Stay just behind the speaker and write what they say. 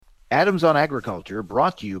Adams on Agriculture,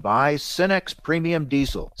 brought to you by Cenex Premium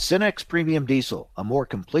Diesel. Cenex Premium Diesel, a more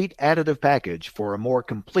complete additive package for a more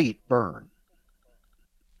complete burn.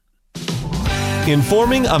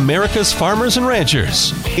 Informing America's farmers and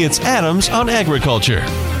ranchers, it's Adams on Agriculture.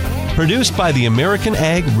 Produced by the American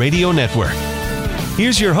Ag Radio Network.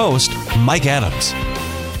 Here's your host, Mike Adams.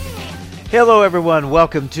 Hello, everyone.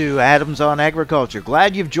 Welcome to Adams on Agriculture.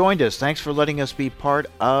 Glad you've joined us. Thanks for letting us be part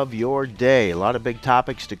of your day. A lot of big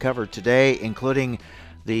topics to cover today, including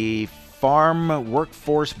the Farm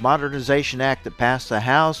Workforce Modernization Act that passed the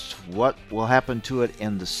House, what will happen to it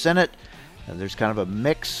in the Senate. There's kind of a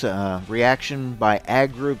mixed reaction by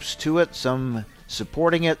ag groups to it, some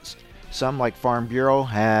supporting it, some like Farm Bureau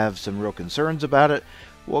have some real concerns about it.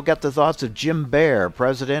 We'll get the thoughts of Jim Bair,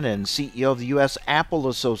 President and CEO of the U.S. Apple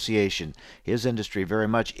Association. His industry very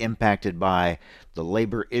much impacted by the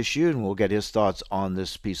labor issue, and we'll get his thoughts on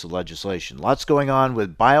this piece of legislation. Lots going on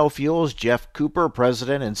with biofuels. Geoff Cooper,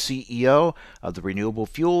 President and CEO of the Renewable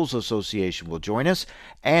Fuels Association, will join us.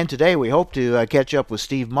 And today we hope to catch up with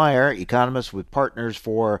Steve Meyer, economist with Partners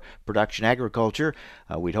for Production Agriculture.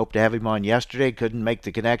 We'd hoped to have him on yesterday, couldn't make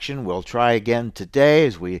the connection. We'll try again today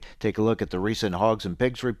as we take a look at the recent Hogs and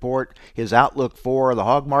Pigs report, his outlook for the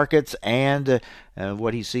hog markets, and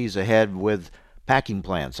what he sees ahead with packing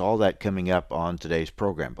plants. All that coming up on today's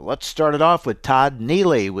program. But let's start it off with Todd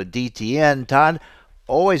Neely with DTN. Todd,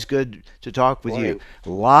 always good to talk with you. A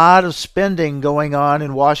lot of spending going on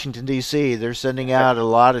in Washington, D.C. They're sending out a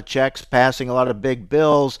lot of checks, passing a lot of big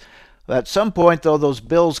bills. At some point, though, those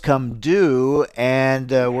bills come due,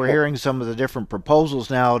 and we're hearing some of the different proposals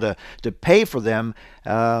now to pay for them.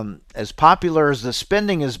 As popular as the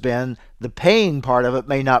spending has been, the paying part of it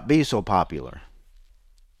may not be so popular.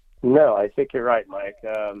 No, I think you're right, Mike.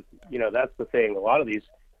 That's the thing. A lot of these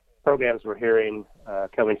programs we're hearing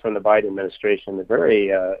coming from the Biden administration, they're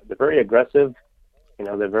very aggressive.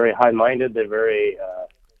 They're very high-minded. They're very,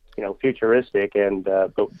 futuristic. And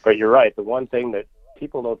but you're right. The one thing that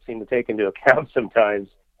people don't seem to take into account sometimes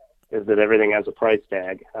is that everything has a price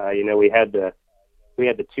tag. We had the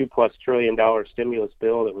 $2+ trillion stimulus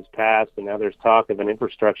bill that was passed, and now there's talk of an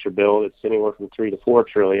infrastructure bill that's anywhere from $3 to $4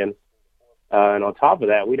 trillion. And on top of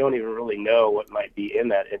that, we don't even really know what might be in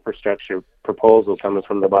that infrastructure proposal coming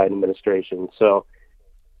from the Biden administration. So,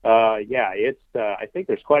 I think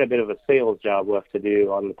there's quite a bit of a sales job left to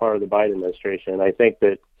do on the part of the Biden administration. I think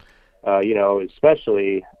that,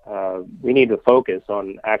 especially we need to focus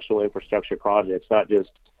on actual infrastructure projects, not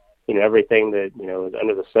just, everything that, is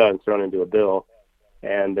under the sun thrown into a bill.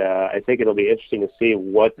 And I think it'll be interesting to see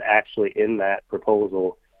what's actually in that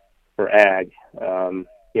proposal for ag.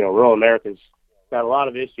 Rural America's got a lot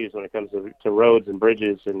of issues when it comes to roads and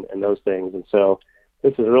bridges and those things. And so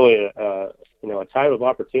this is really a time of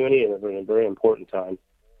opportunity and a very important time.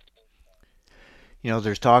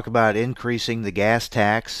 There's talk about increasing the gas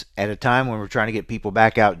tax at a time when we're trying to get people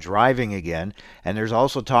back out driving again. And there's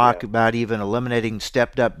also talk about even eliminating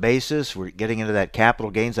stepped-up basis. We're getting into that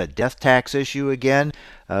capital gains, that death tax issue again.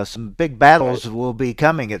 Some big battles will be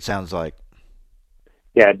coming, it sounds like.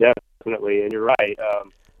 Yeah, definitely. And you're right.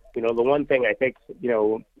 The one thing I think,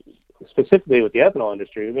 specifically with the ethanol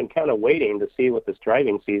industry, we've been kind of waiting to see what this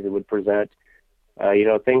driving season would present.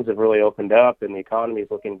 Things have really opened up and the economy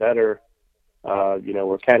is looking better.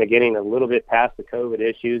 We're kind of getting a little bit past the COVID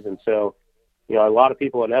issues. And so, a lot of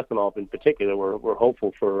people in ethanol in particular were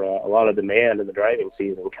hopeful for a lot of demand in the driving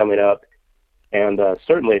season coming up. And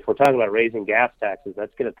certainly if we're talking about raising gas taxes,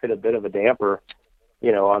 that's going to put a bit of a damper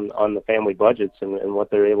on the family budgets and what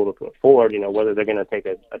they're able to afford, whether they're going to take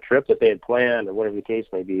a trip that they had planned or whatever the case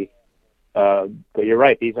may be. But you're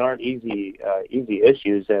right, these aren't easy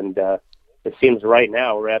issues. And it seems right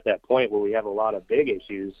now we're at that point where we have a lot of big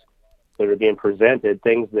issues that are being presented,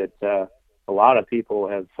 things that a lot of people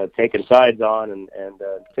have taken sides on, and in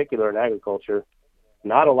particular in agriculture,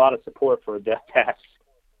 not a lot of support for a death tax.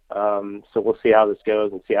 So we'll see how this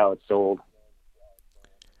goes and see how it's sold.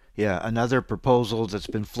 Yeah, another proposal that's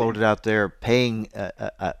been floated out there, paying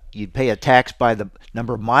you'd pay a tax by the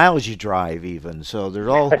number of miles you drive even. So there's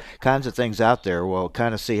all kinds of things out there. We'll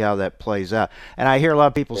kind of see how that plays out. And I hear a lot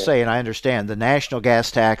of people say, and I understand, the national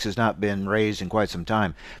gas tax has not been raised in quite some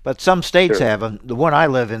time. But some states have. And the one I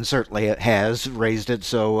live in certainly has raised it,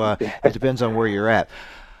 so it depends on where you're at.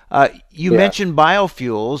 You mentioned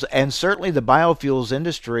biofuels, and certainly the biofuels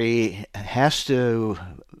industry has to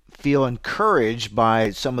feel encouraged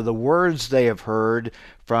by some of the words they have heard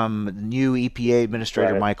from new EPA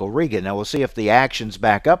Administrator Michael Regan. Now, we'll see if the actions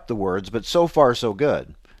back up the words, but so far, so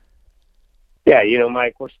good. Yeah,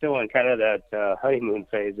 Mike, we're still in kind of that honeymoon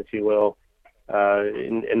phase, if you will,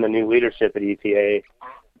 in the new leadership at EPA.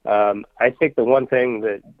 I think the one thing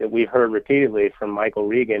that we've heard repeatedly from Michael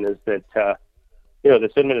Regan is that,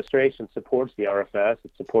 this administration supports the RFS.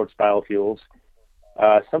 It supports biofuels.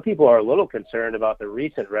 Some people are a little concerned about the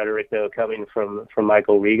recent rhetoric, though, coming from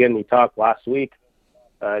Michael Regan. He talked last week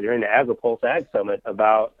during the AgriPulse Ag Summit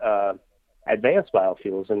about advanced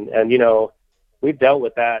biofuels. And we've dealt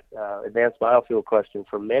with that advanced biofuel question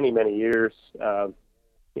for many, many years.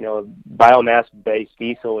 Biomass-based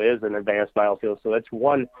diesel is an advanced biofuel. So it's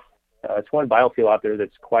one biofuel out there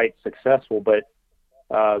that's quite successful. But,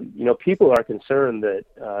 people are concerned that,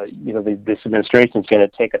 this administration is going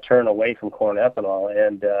to take a turn away from corn ethanol.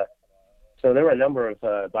 And so there were a number of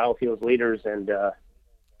biofuels leaders and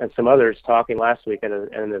some others talking last week at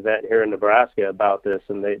an event here in Nebraska about this.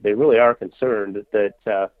 And they really are concerned that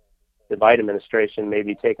the Biden administration may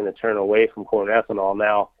be taking a turn away from corn ethanol.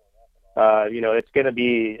 Now, it's going to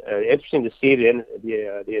be interesting to see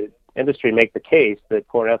the industry make the case that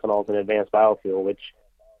corn ethanol is an advanced biofuel, which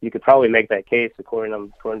you could probably make that case according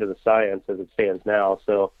to the science as it stands now.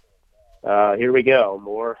 So here we go,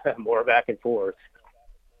 more back and forth.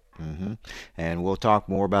 Mm-hmm. And we'll talk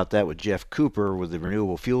more about that with Geoff Cooper with the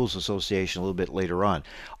Renewable Fuels Association a little bit later on.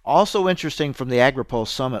 Also interesting from the AgriPulse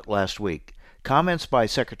Summit last week, comments by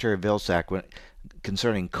Secretary Vilsack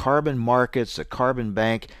concerning carbon markets, the carbon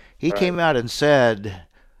bank. He came out and said,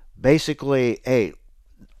 basically, hey,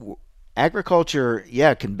 agriculture,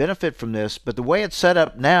 can benefit from this, but the way it's set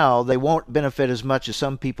up now, they won't benefit as much as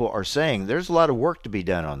some people are saying. There's a lot of work to be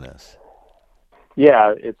done on this.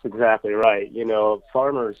 Yeah, it's exactly right.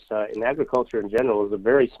 Farmers in agriculture in general is a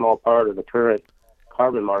very small part of the current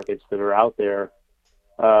carbon markets that are out there.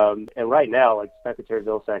 And right now, like Secretary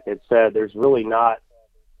Vilsack had said, there's really not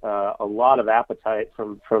a lot of appetite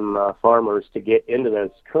from farmers to get into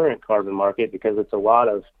this current carbon market because it's a lot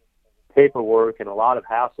of paperwork and a lot of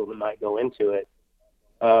hassle that might go into it.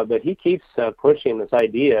 But he keeps pushing this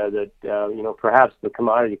idea that, perhaps the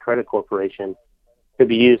Commodity Credit Corporation could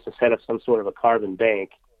be used to set up some sort of a carbon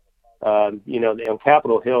bank. On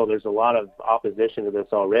Capitol Hill, there's a lot of opposition to this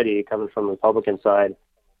already coming from the Republican side.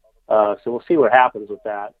 So we'll see what happens with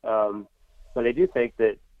that. But I do think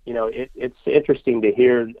that, it's interesting to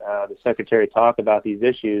hear the Secretary talk about these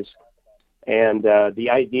issues and the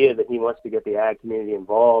idea that he wants to get the ag community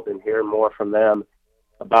involved and hear more from them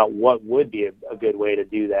about what would be a good way to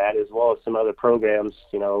do that, as well as some other programs,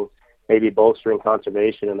 maybe bolstering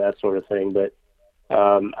conservation and that sort of thing. But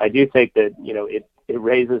I do think that, it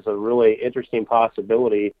raises a really interesting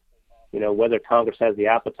possibility, whether Congress has the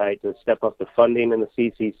appetite to step up the funding in the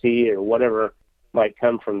CCC or whatever might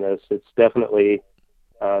come from this. It's definitely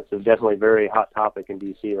a very hot topic in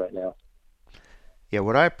D.C. right now. Yeah,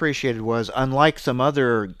 what I appreciated was, unlike some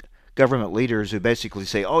other government leaders who basically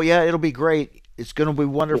say, oh, yeah, it'll be great, it's going to be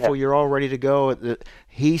wonderful, you're all ready to go,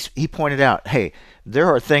 he pointed out, hey, there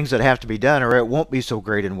are things that have to be done or it won't be so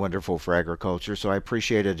great and wonderful for agriculture. So I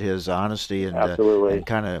appreciated his honesty and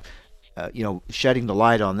kind of shedding the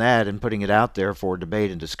light on that and putting it out there for debate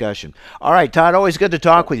and discussion. All right, Todd, always good to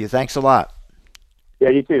talk with you. Thanks a lot. Yeah,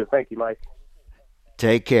 you too. Thank you, Mike.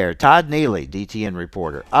 Take care. Todd Neely, DTN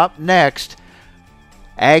reporter. Up next,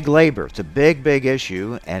 ag labor. It's a big, big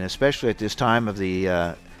issue, and especially at this time of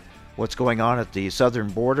the what's going on at the southern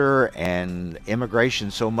border and immigration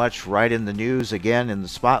so much right in the news, again in the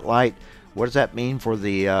spotlight. What does that mean for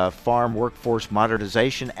the Farm Workforce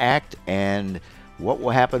Modernization Act, and what will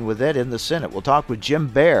happen with it in the Senate? We'll talk with Jim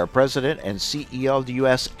Bair, President and CEO of the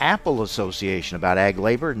U.S. Apple Association, about ag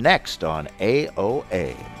labor next on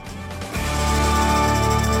AOA.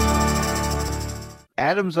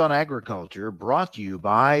 Adams on Agriculture, brought to you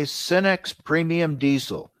by Cenex Premium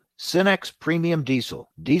Diesel. Cenex Premium Diesel,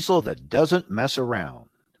 diesel that doesn't mess around.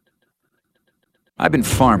 I've been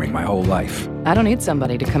farming my whole life. I don't need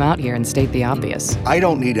somebody to come out here and state the obvious. I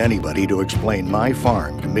don't need anybody to explain my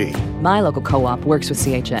farm to me. My local co-op works with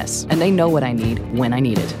CHS, and they know what I need when I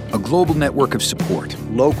need it. A global network of support.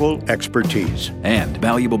 Local expertise. And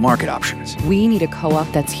valuable market options. We need a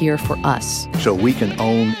co-op that's here for us. So we can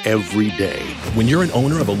own every day. When you're an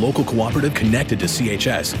owner of a local cooperative connected to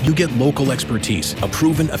CHS, you get local expertise, a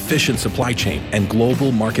proven, efficient supply chain, and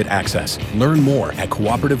global market access. Learn more at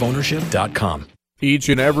cooperativeownership.com. Each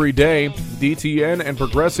and every day, DTN and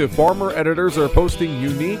Progressive Farmer editors are posting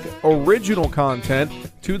unique, original content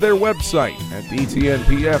to their website at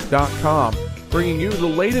dtnpf.com, bringing you the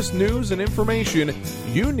latest news and information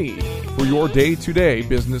you need for your day-to-day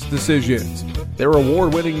business decisions. Their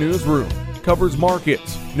award-winning newsroom covers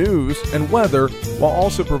markets, news, and weather, while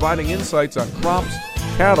also providing insights on crops,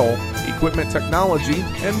 cattle, equipment technology,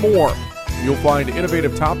 and more. You'll find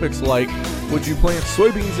innovative topics like, would you plant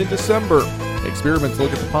soybeans in December? Experiments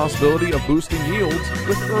look at the possibility of boosting yields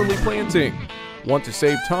with early planting. Want to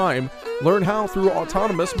save time? Learn how through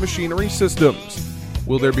autonomous machinery systems.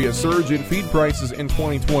 Will there be a surge in feed prices in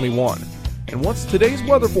 2021? And what's today's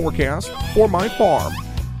weather forecast for my farm?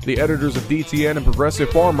 The editors of DTN and Progressive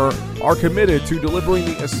Farmer are committed to delivering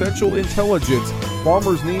the essential intelligence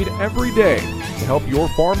farmers need every day to help your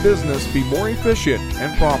farm business be more efficient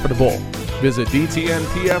and profitable. Visit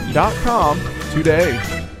DTNPF.com today.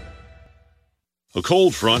 A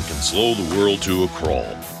cold front can slow the world to a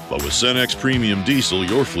crawl, but with Cenex Premium Diesel,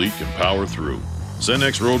 your fleet can power through.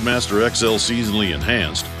 Cenex Roadmaster XL Seasonally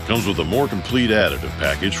Enhanced comes with a more complete additive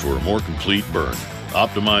package for a more complete burn,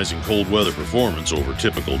 optimizing cold weather performance over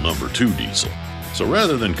typical number 2 diesel. So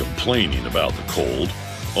rather than complaining about the cold,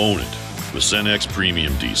 own it with Cenex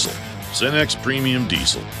Premium Diesel. Cenex Premium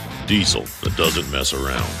Diesel. Diesel that doesn't mess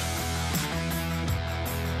around.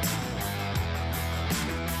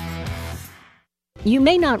 You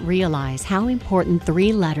may not realize how important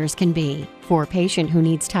 3 letters can be. For a patient who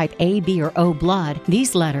needs type A, B, or O blood,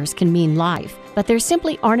 these letters can mean life, but there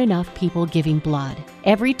simply aren't enough people giving blood.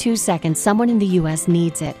 Every 2 seconds, someone in the U.S.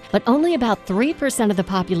 needs it, but only about 3% of the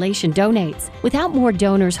population donates. Without more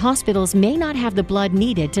donors, hospitals may not have the blood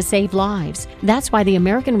needed to save lives. That's why the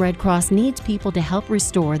American Red Cross needs people to help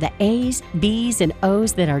restore the A's, B's, and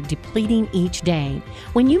O's that are depleting each day.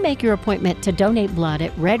 When you make your appointment to donate blood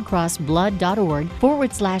at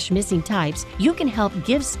redcrossblood.org/missing types, you can help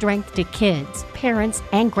give strength to kids, parents,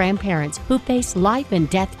 and grandparents who face life and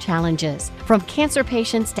death challenges. From cancer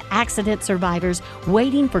patients to accident survivors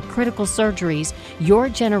waiting for critical surgeries, your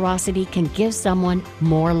generosity can give someone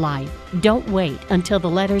more life. Don't wait until the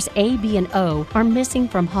letters A, B, and O are missing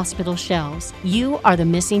from hospital shelves. You are the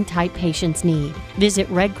missing type patients need. Visit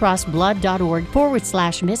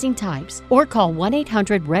redcrossblood.org/missing types or call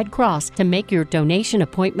 1-800-RED-CROSS to make your donation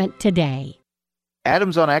appointment today.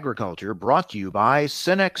 Adams on Agriculture brought to you by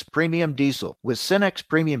Cenex Premium Diesel. With Cenex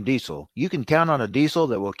Premium Diesel, you can count on a diesel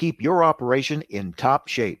that will keep your operation in top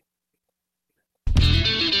shape.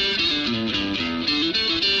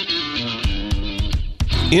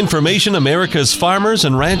 Information America's farmers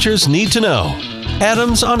and ranchers need to know.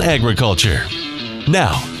 Adams on Agriculture.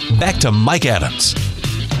 Now, back to Mike Adams.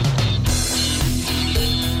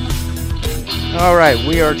 All right,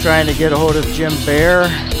 we are trying to get a hold of Jim Bair,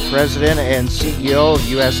 President and CEO of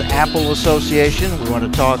U.S. Apple Association. We want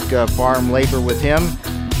to talk farm labor with him,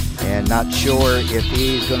 and not sure if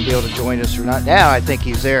he's going to be able to join us or not. Now, I think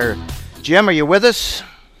he's there. Jim, are you with us?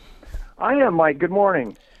 I am, Mike. Good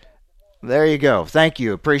morning. There you go. Thank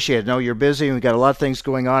you. Appreciate it. I know you're busy and we've got a lot of things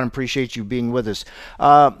going on. Appreciate you being with us.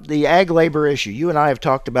 The ag labor issue. You and I have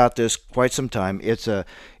talked about this quite some time. It's a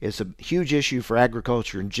huge issue for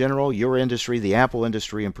agriculture in general, your industry, the Apple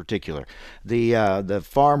industry in particular. The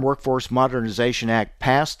Farm Workforce Modernization Act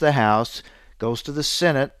passed the House, goes to the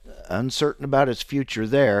Senate, uncertain about its future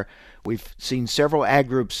there. We've seen several ag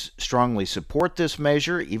groups strongly support this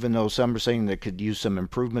measure, even though some are saying that could use some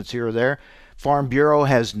improvements here or there. Farm Bureau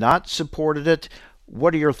has not supported it.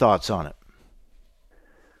 What are your thoughts on it?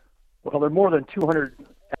 Well, there are more than 200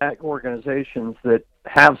 ag organizations that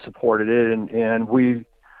have supported it, and we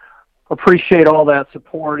appreciate all that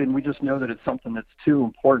support, and we just know that it's something that's too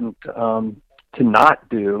important to not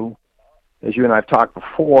do. As you and I have talked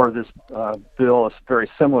before, this bill, a very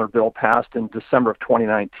similar bill, passed in December of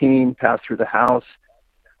 2019, passed through the House.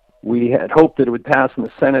 We had hoped that it would pass in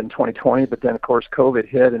the Senate in 2020, but then, of course, COVID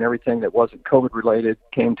hit, and everything that wasn't COVID-related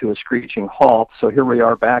came to a screeching halt. So here we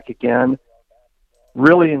are back again,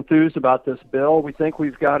 really enthused about this bill. We think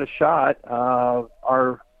we've got a shot.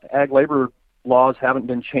 Our ag labor laws haven't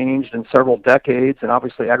been changed in several decades, and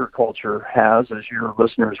obviously agriculture has, as your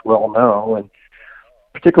listeners well know, and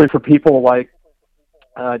particularly for people like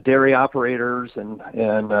dairy operators and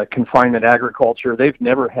confinement agriculture, they've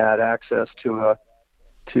never had access to a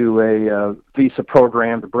visa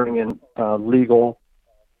program to bring in legal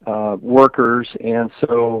workers, and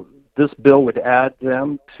so this bill would add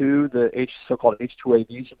them to the so-called H-2A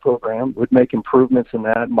visa program, would make improvements in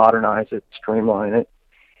that, modernize it, streamline it,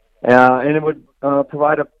 and it would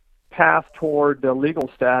provide a path toward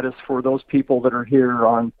legal status for those people that are here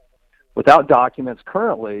without documents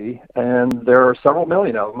currently, and there are several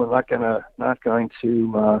million of them. I'm not going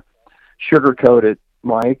to sugarcoat it,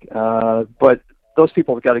 Mike, but those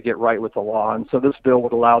people have got to get right with the law, and so this bill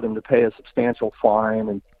would allow them to pay a substantial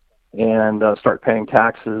fine and start paying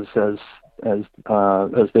taxes as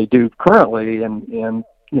they do currently, and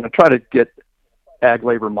try to get ag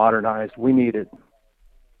labor modernized. We need it.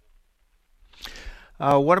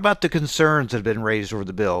 What about the concerns that have been raised over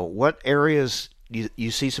the bill? What areas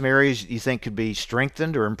you see some areas you think could be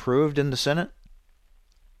strengthened or improved in the Senate?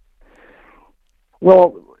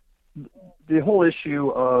 Well, the whole issue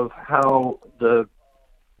of how the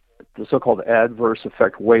so-called adverse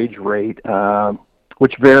effect wage rate,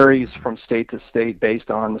 which varies from state to state based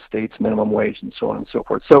on the state's minimum wage and so on and so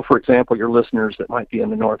forth. So, for example, your listeners that might be in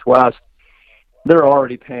the Northwest, they're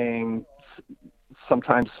already paying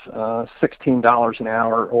sometimes $16 an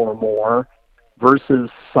hour or more, versus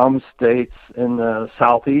some states in the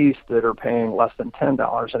Southeast that are paying less than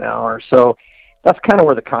 $10 an hour. So that's kind of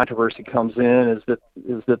where the controversy comes in,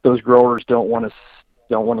 is that those growers don't want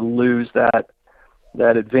to lose that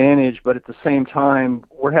advantage, but at the same time,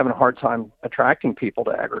 we're having a hard time attracting people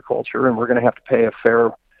to agriculture, and we're going to have to pay a fair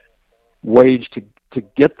wage to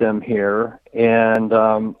get them here. And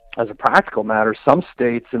as a practical matter, some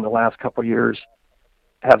states in the last couple of years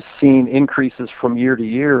have seen increases from year to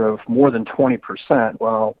year of more than 20%.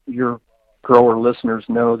 Well, your grower listeners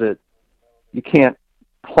know that you can't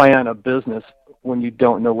plan a business when you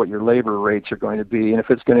don't know what your labor rates are going to be, and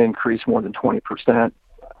if it's going to increase more than 20%,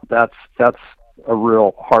 that's a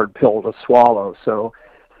real hard pill to swallow. So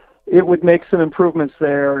it would make some improvements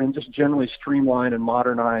there and just generally streamline and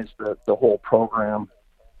modernize the whole program.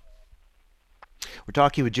 We're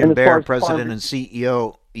talking with Jim Bair, President and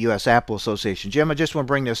CEO, U.S. Apple Association. Jim, I just want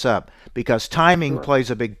to bring this up because timing plays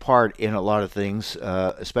a big part in a lot of things,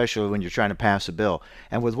 especially when you're trying to pass a bill.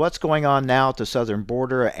 And with what's going on now at the southern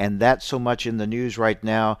border, and that's so much in the news right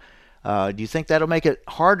now, do you think that'll make it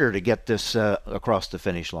harder to get this across the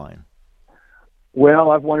finish line?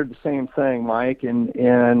 Well, I've wondered the same thing, Mike,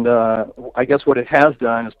 and I guess what it has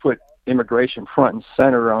done is put immigration front and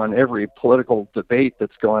center on every political debate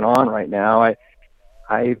that's going on right now.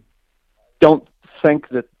 I don't think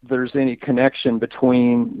that there's any connection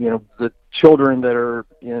between, the children that are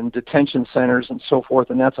in detention centers and so forth,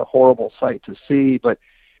 and that's a horrible sight to see, but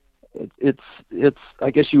it's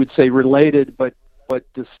I guess you would say related but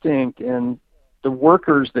distinct. And the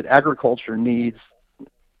workers that agriculture needs,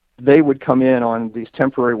 they would come in on these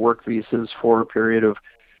temporary work visas for a period of,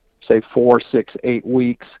 say, 4, 6, 8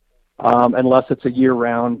 weeks, unless it's a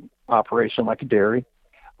year-round operation like a dairy.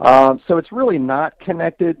 So it's really not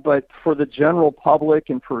connected, but for the general public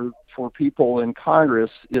and for people in Congress,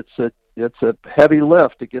 it's a heavy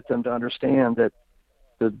lift to get them to understand that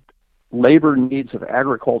the labor needs of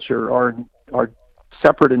agriculture are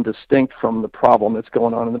separate and distinct from the problem that's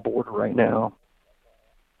going on in the border right now.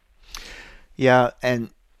 Yeah, and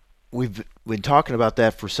we've been talking about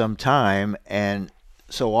that for some time, and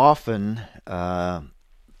so often,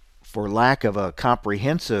 for lack of a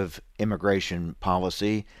comprehensive immigration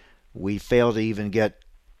policy, we fail to even get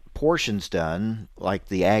portions done, like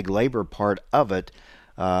the ag labor part of it,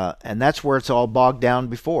 and that's where it's all bogged down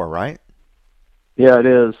before, right? Yeah, it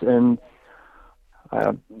is, and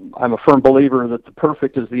I'm a firm believer that the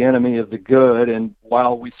perfect is the enemy of the good, and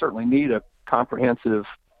while we certainly need a comprehensive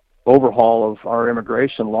overhaul of our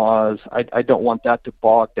immigration laws, I don't want that to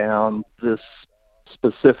bog down this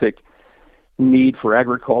specific need for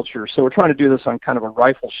agriculture. So we're trying to do this on kind of a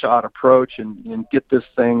rifle shot approach and get this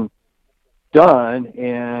thing done.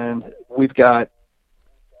 And we've got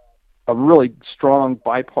a really strong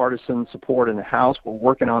bipartisan support in the House. We're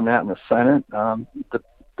working on that in the Senate.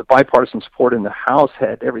 The bipartisan support in the House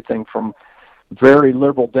had everything from very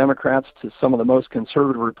liberal Democrats to some of the most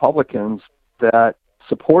conservative Republicans that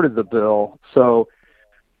supported the bill. So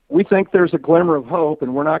we think there's a glimmer of hope,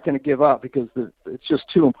 and we're not going to give up because it's just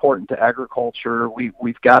too important to agriculture.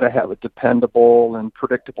 We've got to have a dependable and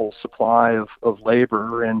predictable supply of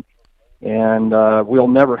labor, and we'll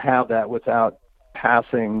never have that without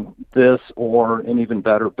passing this or an even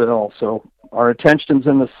better bill. So our attention's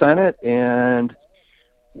in the Senate, and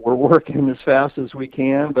we're working as fast as we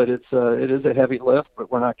can, but it is a heavy lift,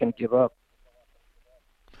 but we're not going to give up.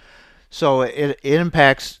 So it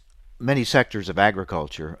impacts many sectors of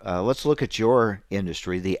agriculture. Let's look at your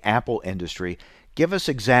industry, the apple industry. Give us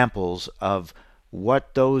examples of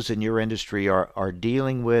what those in your industry are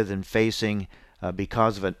dealing with and facing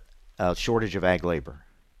because of a shortage of ag labor.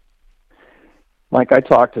 Mike, I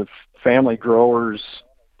talk to family growers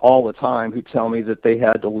all the time who tell me that they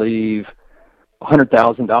had to leave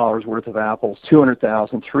 $100,000 worth of apples,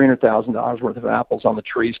 $200,000, $300,000 worth of apples on the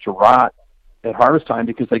trees to rot at harvest time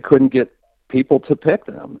because they couldn't get people to pick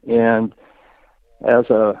them. And as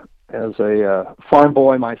a farm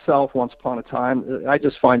boy myself, once upon a time, I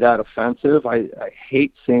just find that offensive. I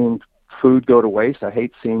hate seeing food go to waste. I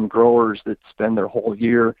hate seeing growers that spend their whole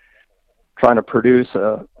year trying to produce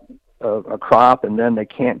a crop and then they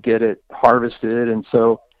can't get it harvested. And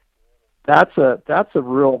so that's a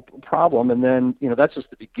real problem. And then, that's just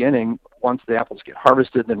the beginning. Once the apples get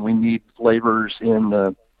harvested, then we need laborers in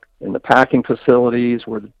the packing facilities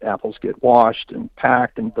where the apples get washed and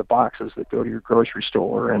packed, and the boxes that go to your grocery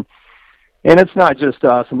store. And it's not just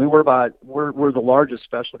us. I mean, we're the largest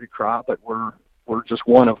specialty crop, but we're just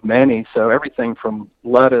one of many. So everything from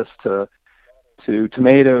lettuce to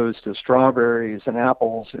tomatoes to strawberries and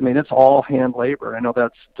apples, I mean, it's all hand labor. I know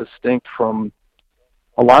that's distinct from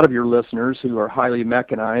a lot of your listeners who are highly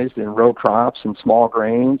mechanized in row crops and small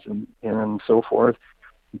grains and so forth.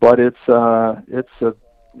 But it's an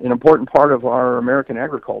important part of our American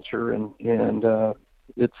agriculture, and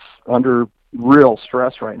it's under real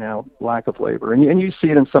stress right now, lack of labor. And you see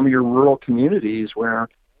it in some of your rural communities where,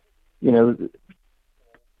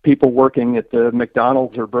 people working at the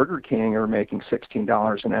McDonald's or Burger King are making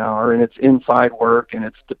 $16 an hour, and it's inside work,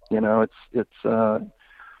 and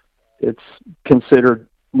it's considered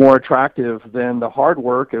more attractive than the hard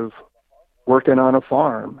work of working on a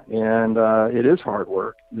farm. And it is hard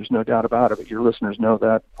work. There's no doubt about it, but your listeners know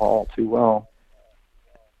that all too well.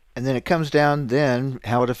 And then it comes down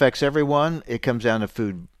how it affects everyone. It comes down to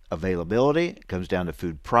food availability. It comes down to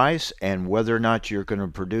food price and whether or not you're going to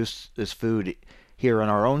produce this food here in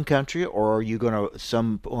our own country, or are you going to, at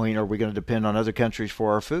some point, are we going to depend on other countries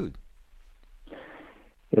for our food?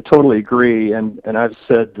 I totally agree, and I've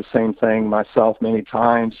said the same thing myself many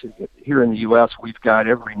times. Here in the U.S., we've got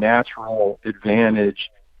every natural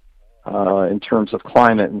advantage in terms of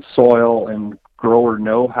climate and soil and grower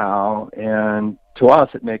know-how, and to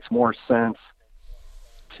us it makes more sense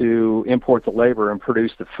to import the labor and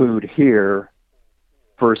produce the food here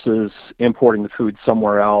versus importing the food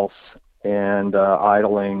somewhere else and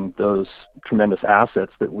idling those tremendous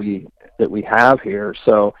assets that we have here.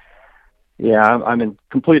 So, yeah, I'm in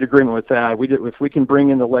complete agreement with that. If we can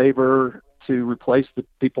bring in the labor to replace the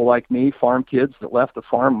people like me, farm kids that left the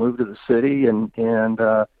farm, moved to the city, and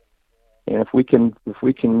if we can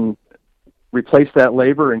replace that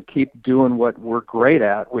labor and keep doing what we're great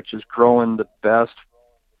at, which is growing the best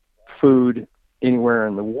food anywhere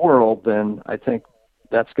in the world, then I think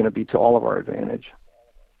that's going to be to all of our advantage.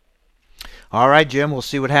 All right, Jim, we'll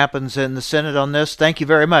see what happens in the Senate on this. Thank you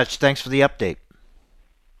very much. Thanks for the update.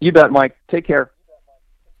 You bet, Mike. Take care.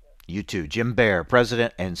 You too. Jim Bair,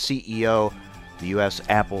 President and CEO of the U.S.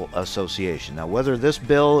 Apple Association. Now, whether this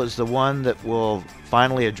bill is the one that will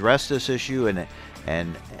finally address this issue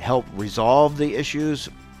and help resolve the issues,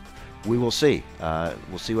 we will see.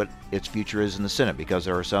 We'll see what its future is in the Senate, because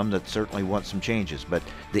there are some that certainly want some changes. But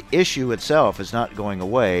the issue itself is not going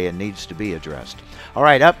away and needs to be addressed. All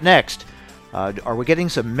right, up next, are we getting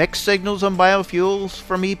some mixed signals on biofuels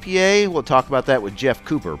from EPA? We'll talk about that with Geoff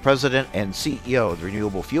Cooper, President and CEO of the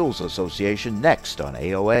Renewable Fuels Association, next on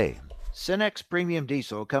AOA. Cenex Premium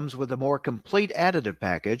Diesel comes with a more complete additive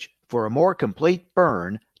package for a more complete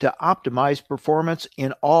burn to optimize performance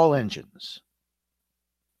in all engines.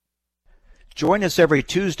 Join us every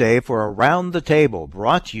Tuesday for Around the Table,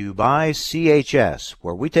 brought to you by CHS,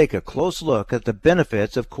 where we take a close look at the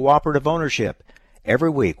benefits of cooperative ownership.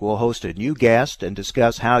 Every week we'll host a new guest and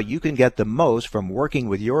discuss how you can get the most from working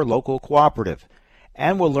with your local cooperative.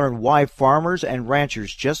 And we'll learn why farmers and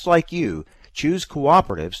ranchers just like you choose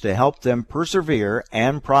cooperatives to help them persevere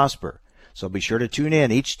and prosper. So be sure to tune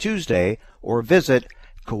in each Tuesday or visit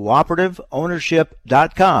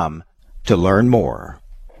cooperativeownership.com to learn more.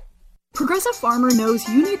 Progressive Farmer knows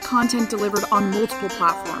you need content delivered on multiple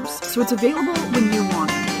platforms, so it's available when you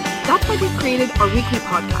want it. That's why we've created our weekly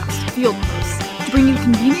podcast, Field Posts, to bring you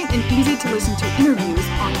convenient and easy to listen to interviews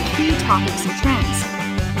on key topics and trends.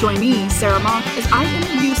 Join me, Sarah Mock, as I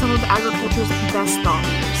interview some of agriculture's best thought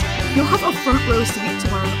leaders. You'll have a front row seat to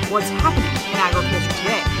learn what's happening in agriculture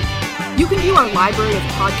today. You can view our library of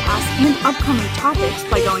podcasts and upcoming topics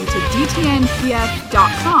by going to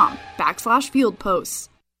dtnpf.com/fieldposts.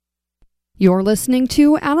 You're listening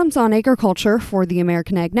to Adams on Agriculture for the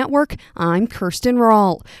American Ag Network. I'm Kirsten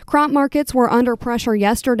Rahl. Crop markets were under pressure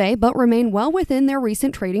yesterday, but remain well within their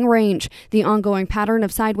recent trading range. The ongoing pattern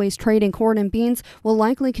of sideways trade in corn and beans will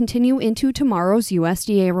likely continue into tomorrow's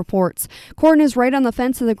USDA reports. Corn is right on the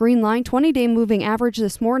fence of the green line 20-day moving average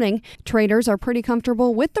this morning. Traders are pretty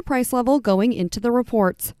comfortable with the price level going into the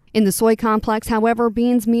reports. In the soy complex, however,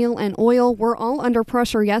 beans, meal, and oil were all under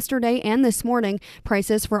pressure yesterday and this morning.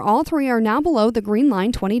 Prices for all three are now below the green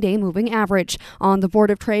line 20-day moving average. On the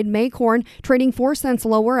Board of Trade, May corn trading 4 cents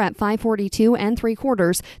lower at 5.42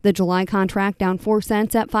 3/4. The July contract down 4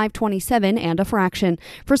 cents at 5.27 1/fraction.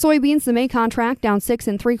 For soybeans, the May contract down 6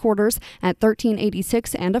 3/4 at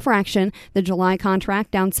 13.86 1/fraction. The July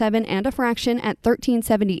contract down 7 1/fraction at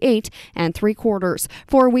 13.78 3/4.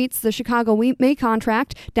 For wheats, the Chicago wheat May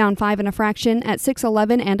contract down 5 1/fraction at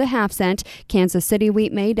 6.11 1/2 cent. Kansas City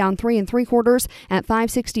wheat May down 3 3/4 at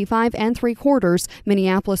 5.65 3/4.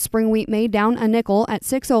 Minneapolis spring wheat May down a nickel at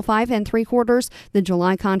 6.05 3/4. The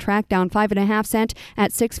July contract down 5 1/2 cent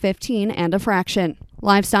at 6.15 1/fraction.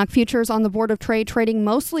 Livestock futures on the Board of Trade trading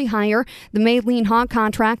mostly higher. The May lean hog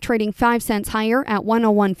contract trading 5 cents higher at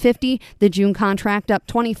 101.50. The June contract up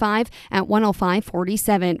 25 at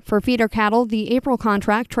 105.47. For feeder cattle, the April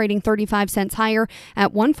contract trading 35 cents higher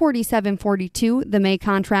at 147.42. The May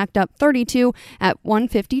contract up 32 at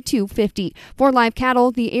 152.50. For live cattle,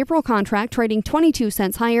 the April contract trading 22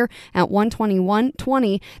 cents higher at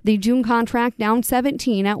 121.20. The June contract down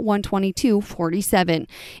 17 at 122.47.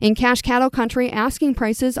 In cash cattle country, asking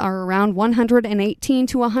prices are around $118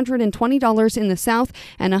 to $120 in the south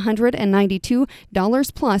and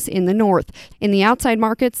 $192 plus in the north. In the outside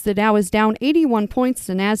markets, the Dow is down 81 points,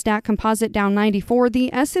 the Nasdaq Composite down 94, the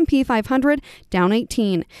S&P 500 down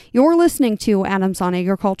 18. You're listening to Adams on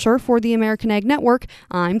Agriculture for the American Ag Network.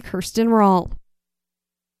 I'm Kirsten Rahl.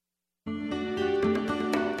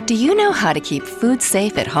 Do you know how to keep food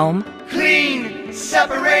safe at home? Clean,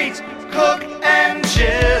 separate, cook, and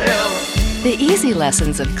chill. The easy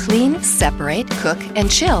lessons of clean, separate, cook, and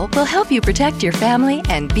chill will help you protect your family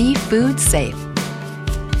and be food safe.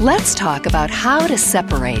 Let's talk about how to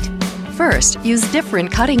separate. First, use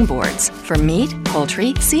different cutting boards for meat,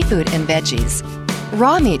 poultry, seafood, and veggies.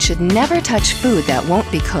 Raw meat should never touch food that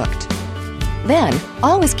won't be cooked. Then,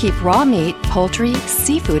 always keep raw meat, poultry,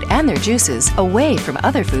 seafood, and their juices away from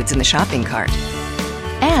other foods in the shopping cart.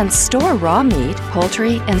 And store raw meat,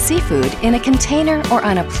 poultry, and seafood in a container or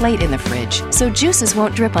on a plate in the fridge so juices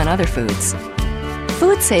won't drip on other foods.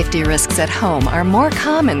 Food safety risks at home are more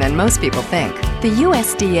common than most people think. The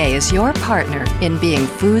USDA is your partner in being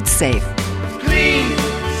food safe. Clean,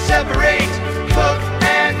 separate, cook,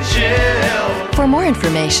 and chill. For more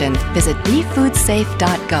information, visit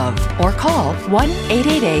befoodsafe.gov or call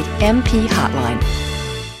 1-888-MP-HOTLINE.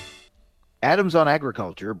 Adams on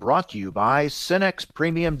Agriculture brought to you by Cenex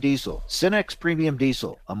Premium Diesel. Cenex Premium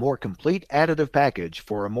Diesel, a more complete additive package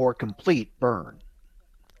for a more complete burn.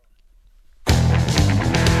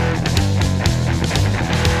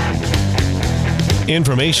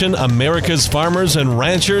 Information America's farmers and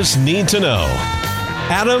ranchers need to know.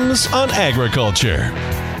 Adams on Agriculture.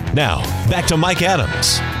 Now, back to Mike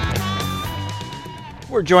Adams.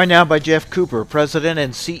 We're joined now by Geoff Cooper, President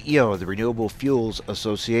and CEO of the Renewable Fuels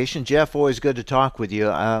Association. Geoff, always good to talk with you.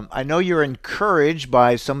 I know you're encouraged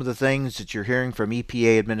by some of the things that you're hearing from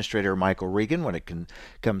EPA Administrator Michael Regan when it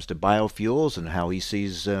comes to biofuels and how he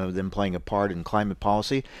sees them playing a part in climate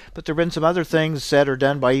policy. But there have been some other things said or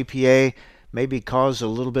done by EPA maybe caused a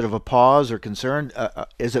little bit of a pause or concern.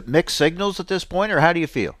 Is it mixed signals at this point, or how do you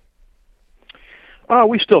feel?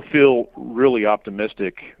 We still feel really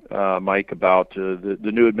optimistic, Mike, about the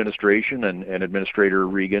new administration and Administrator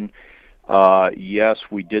Regan. Yes,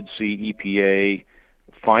 we did see EPA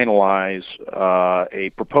finalize a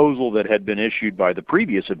proposal that had been issued by the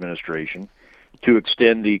previous administration to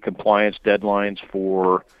extend the compliance deadlines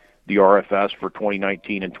for the RFS for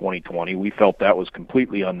 2019 and 2020. We felt that was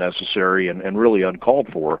completely unnecessary and really uncalled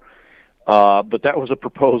for. But that was a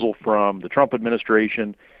proposal from the Trump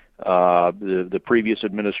administration. The previous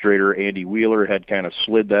administrator, Andy Wheeler, had kind of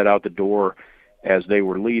slid that out the door as they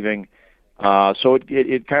were leaving. So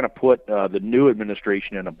it kind of put the new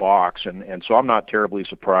administration in a box, and so I'm not terribly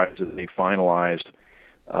surprised that they finalized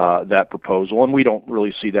that proposal. And we don't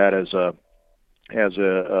really see that as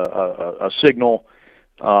a signal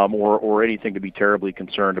or anything to be terribly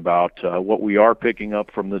concerned about. What we are picking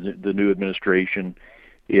up from the new administration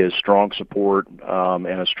is strong support and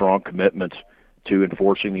a strong commitment to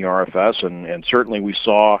enforcing the RFS, and certainly we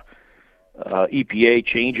saw EPA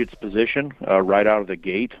change its position right out of the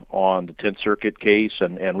gate on the 10th Circuit case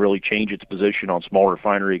and really change its position on small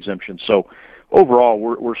refinery exemptions. So overall,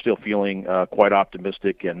 we're still feeling quite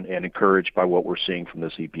optimistic and encouraged by what we're seeing from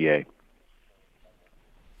this EPA.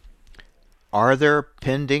 Are there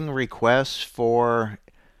pending requests for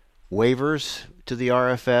waivers to the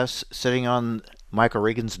RFS sitting on Michael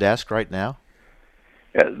Regan's desk right now?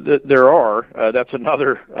 There are. That's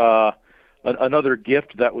another another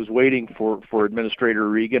gift that was waiting for Administrator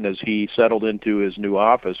Regan as he settled into his new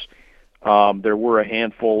office. There were a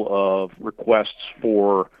handful of requests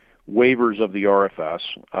for waivers of the RFS,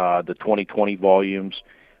 the 2020 volumes.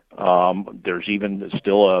 There's even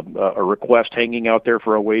still a request hanging out there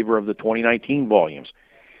for a waiver of the 2019 volumes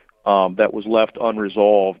that was left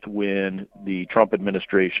unresolved when the Trump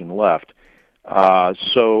administration left.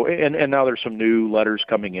 And now there's some new letters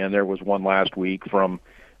coming in. There was one last week from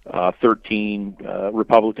 13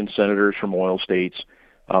 Republican senators from oil states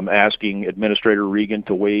asking Administrator Regan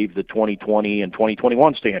to waive the 2020 and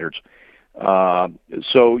 2021 standards.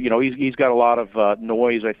 So, he's got a lot of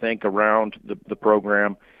noise, I think, around the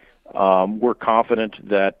program. We're confident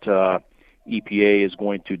that EPA is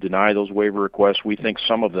going to deny those waiver requests. We think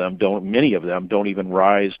many of them don't even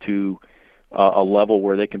rise to a level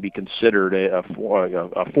where they can be considered a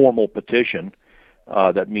formal petition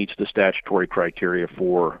that meets the statutory criteria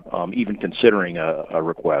for even considering a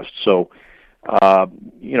request. So,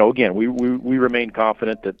 again, we remain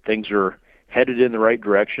confident that things are headed in the right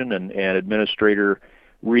direction, and Administrator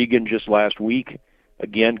Regan just last week,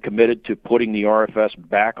 again, committed to putting the RFS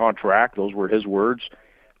back on track. Those were his words.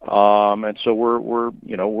 And so we're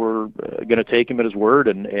going to take him at his word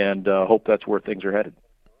and hope that's where things are headed.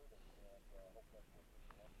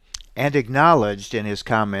 And acknowledged in his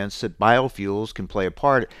comments that biofuels can play a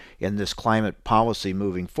part in this climate policy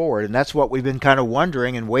moving forward. And that's what we've been kind of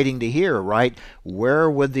wondering and waiting to hear, right? Where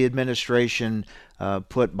would the administration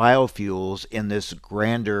put biofuels in this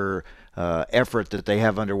grander effort that they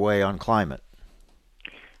have underway on climate?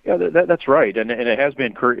 Yeah, that's right. And it has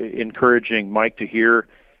been encouraging, Mike, to hear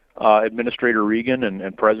Administrator Regan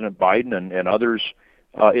and President Biden and others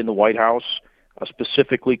in the White House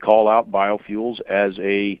specifically call out biofuels as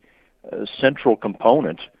a central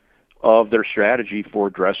component of their strategy for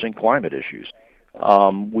addressing climate issues.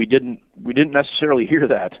 We didn't necessarily hear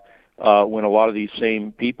that when a lot of these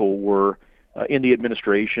same people were in the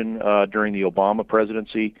administration during the Obama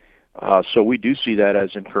presidency. So we do see that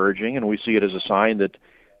as encouraging, and we see it as a sign that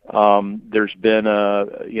there's been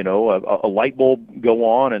a light bulb go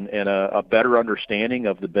on and a better understanding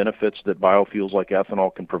of the benefits that biofuels like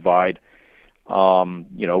ethanol can provide.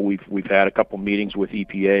 We've had a couple meetings with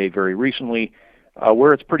EPA very recently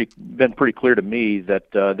where it's been pretty clear to me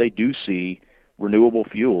that they do see renewable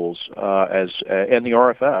fuels and the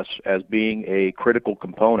RFS as being a critical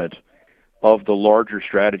component of the larger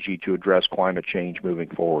strategy to address climate change moving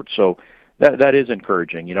forward. So that is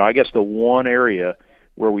encouraging. I guess the one area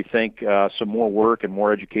where we think some more work and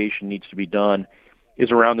more education needs to be done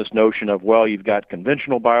is around this notion of, well, you've got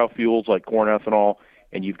conventional biofuels like corn ethanol,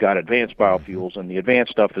 and you've got advanced biofuels, and the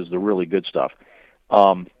advanced stuff is the really good stuff.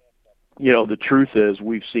 The truth is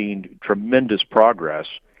we've seen tremendous progress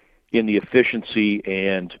in the efficiency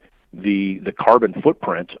and the carbon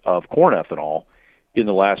footprint of corn ethanol in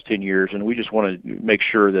the last 10 years, and we just want to make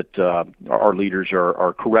sure that our leaders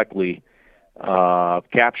are correctly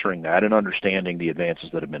capturing that and understanding the advances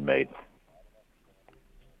that have been made.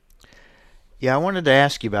 Yeah, I wanted to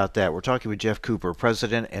ask you about that. We're talking with Geoff Cooper,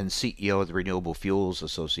 President and CEO of the Renewable Fuels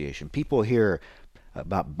Association. People hear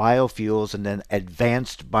about biofuels and then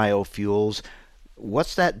advanced biofuels.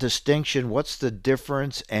 What's that distinction? What's the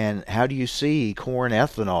difference? And how do you see corn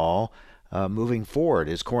ethanol moving forward?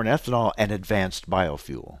 Is corn ethanol an advanced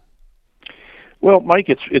biofuel? Well, Mike,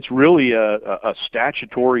 it's really a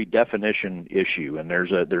statutory definition issue, and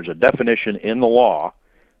there's a definition in the law,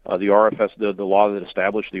 the RFS, the law that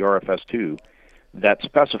established the RFS2, that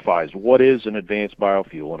specifies what is an advanced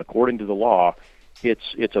biofuel. And according to the law,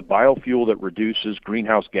 it's a biofuel that reduces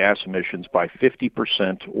greenhouse gas emissions by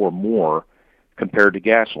 50% or more compared to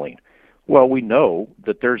gasoline. Well, we know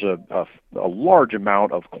that there's a large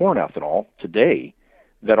amount of corn ethanol today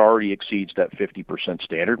that already exceeds that 50%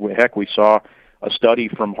 standard. Heck, we saw a study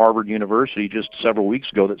from Harvard University just several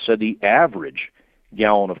weeks ago that said the average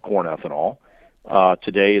gallon of corn ethanol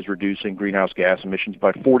today is reducing greenhouse gas emissions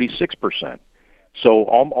by 46%. So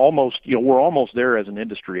almost, we're almost there as an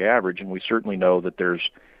industry average, and we certainly know that there's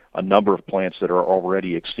a number of plants that are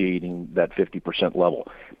already exceeding that 50% level.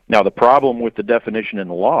 Now, the problem with the definition in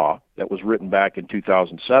the law that was written back in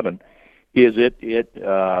 2007 is it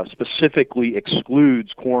specifically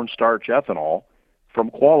excludes cornstarch ethanol from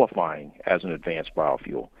qualifying as an advanced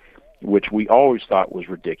biofuel, which we always thought was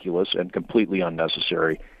ridiculous and completely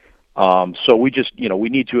unnecessary. So we just, we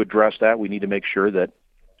need to address that. We need to make sure that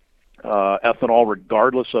ethanol,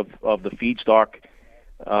 regardless of the feedstock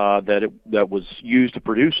that was used to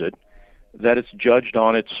produce it, that it's judged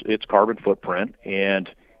on its carbon footprint and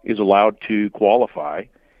is allowed to qualify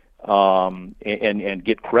and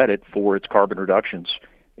get credit for its carbon reductions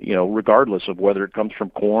regardless of whether it comes from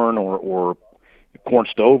corn or corn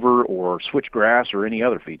stover or switchgrass or any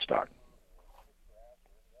other feedstock.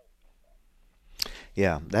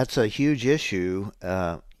 Yeah, that's a huge issue.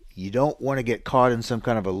 You don't want to get caught in some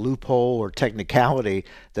kind of a loophole or technicality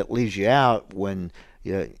that leaves you out when,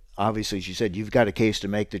 obviously, as you said, you've got a case to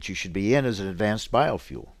make that you should be in as an advanced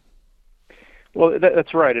biofuel. Well,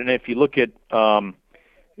 that's right. And if you look at,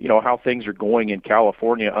 how things are going in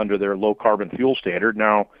California under their low carbon fuel standard,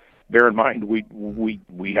 now bear in mind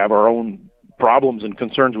we have our own problems and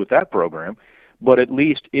concerns with that program, but at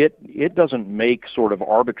least it doesn't make sort of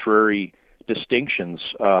arbitrary distinctions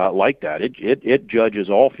like that. It judges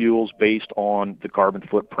all fuels based on the carbon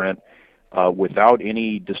footprint without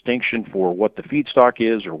any distinction for what the feedstock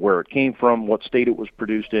is or where it came from, what state it was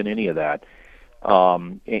produced in, any of that.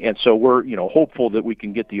 And so we're hopeful that we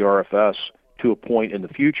can get the RFS to a point in the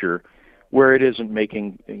future where it isn't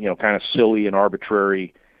making kind of silly and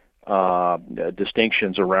arbitrary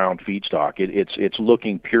distinctions around feedstock. It's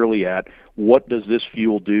looking purely at what does this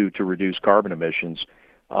fuel do to reduce carbon emissions,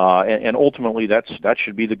 and ultimately that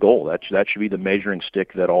should be the goal. That should be the measuring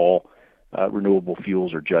stick that all renewable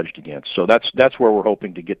fuels are judged against. So that's where we're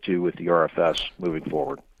hoping to get to with the RFS moving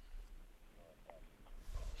forward.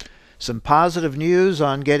 Some positive news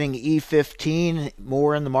on getting E15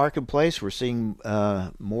 more in the marketplace. We're seeing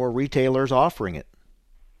more retailers offering it.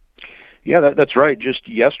 Yeah, that's right. Just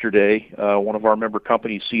yesterday, one of our member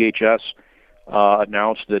companies, CHS,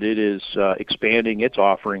 announced that it is expanding its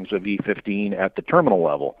offerings of E15 at the terminal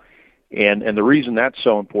level. And the reason that's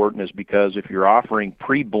so important is because if you're offering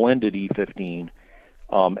pre-blended E15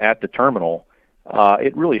 at the terminal,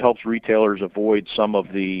 it really helps retailers avoid some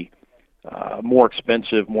of the more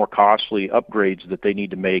expensive, more costly upgrades that they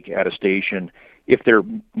need to make at a station if they're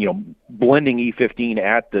blending E15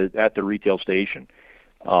 at the retail station.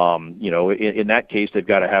 In that case, they've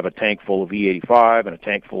got to have a tank full of E85 and a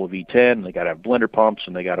tank full of E10. And they got to have blender pumps,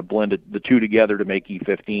 and they got to blend the two together to make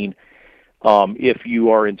E15. If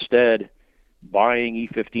you are instead buying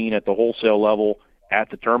E15 at the wholesale level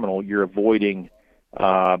at the terminal, you're avoiding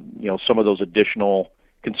some of those additional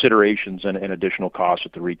considerations and additional costs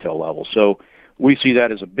at the retail level. So we see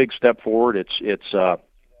that as a big step forward. It's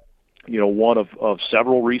one of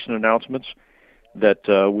several recent announcements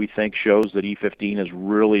that we think shows that E15 is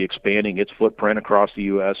really expanding its footprint across the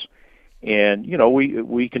U.S. And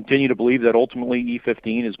we continue to believe that ultimately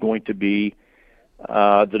E15 is going to be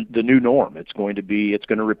the new norm. It's going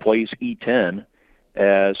to replace E10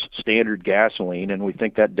 as standard gasoline, and we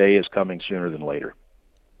think that day is coming sooner than later.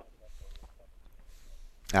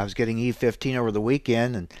 I was getting E15 over the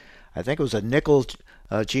weekend, and I think it was a nickel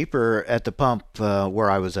cheaper at the pump where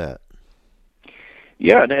I was at.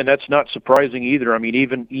 Yeah, and that's not surprising either. I mean,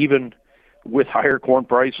 even with higher corn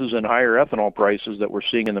prices and higher ethanol prices that we're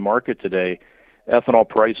seeing in the market today, ethanol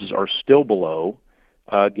prices are still below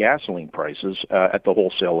gasoline prices at the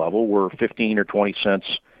wholesale level. We're 15 or 20 cents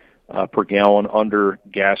per gallon under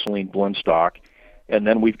gasoline blend stock. And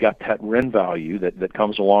then we've got that RIN value that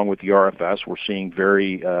comes along with the RFS. We're seeing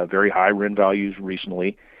very high RIN values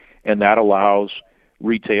recently, and that allows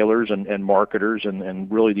retailers and marketers and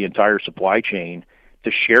really the entire supply chain to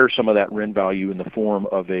share some of that RIN value in the form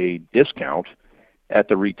of a discount at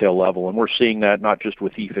the retail level. And we're seeing that not just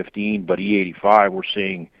with E15, but E85. We're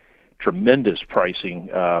seeing tremendous pricing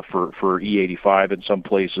for E85 in some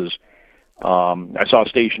places. I saw a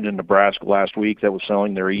station in Nebraska last week that was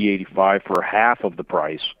selling their E85 for half of the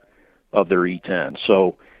price of their E10.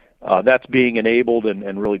 So that's being enabled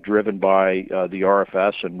and really driven by the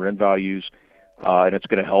RFS and RIN values, and it's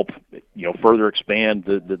going to help further expand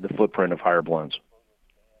the footprint of higher blends.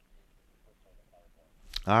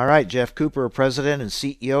 All right, Geoff Cooper, President and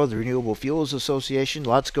CEO of the Renewable Fuels Association.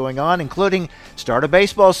 Lots going on, including start of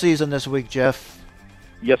baseball season this week, Geoff.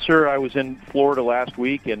 Yes, sir. I was in Florida last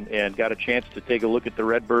week and got a chance to take a look at the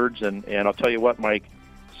Redbirds, and I'll tell you what, Mike,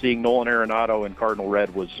 seeing Nolan Arenado in Cardinal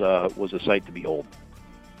Red was a sight to behold.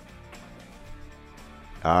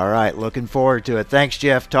 All right, looking forward to it. Thanks,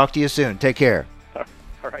 Geoff. Talk to you soon. Take care.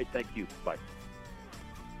 All right, thank you. Bye.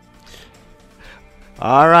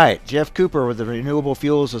 All right, Geoff Cooper with the Renewable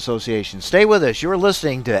Fuels Association. Stay with us. You're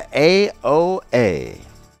listening to AOA.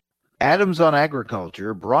 Adams on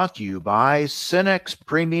Agriculture, brought to you by Cenex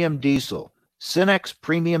Premium Diesel. Cenex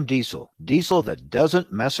Premium Diesel, diesel that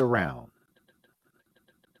doesn't mess around.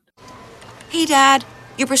 Hey, Dad,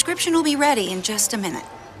 your prescription will be ready in just a minute.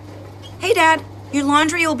 Hey, Dad, your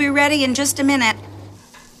laundry will be ready in just a minute.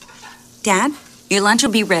 Dad, your lunch will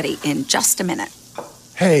be ready in just a minute.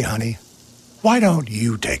 Hey, honey, why don't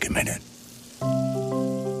you take a minute?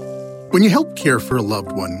 When you help care for a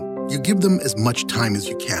loved one, you give them as much time as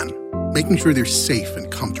you can, making sure they're safe and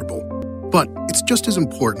comfortable. But it's just as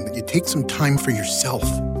important that you take some time for yourself.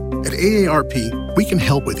 At AARP, we can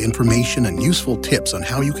help with information and useful tips on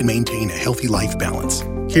how you can maintain a healthy life balance,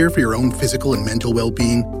 care for your own physical and mental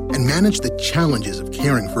well-being, and manage the challenges of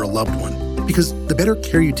caring for a loved one. Because the better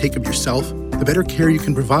care you take of yourself, the better care you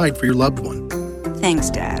can provide for your loved one. Thanks,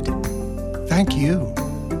 Dad. Thank you.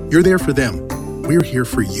 You're there for them. We're here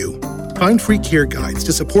for you. Find free care guides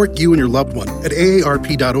to support you and your loved one at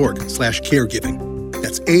aarp.org/caregiving.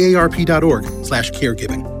 That's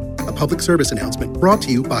aarp.org/caregiving. A public service announcement brought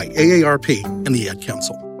to you by AARP and the Ad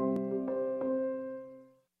Council.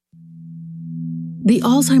 The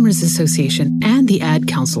Alzheimer's Association and the Ad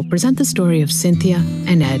Council present the story of Cynthia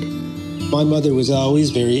and Ed. My mother was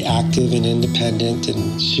always very active and independent,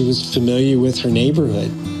 and she was familiar with her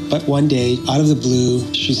neighborhood. But one day, out of the blue,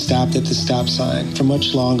 she stopped at the stop sign for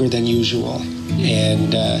much longer than usual.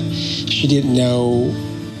 And she didn't know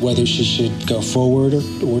whether she should go forward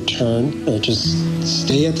or turn or just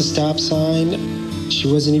stay at the stop sign.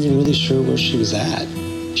 She wasn't even really sure where she was at.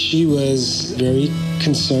 She was very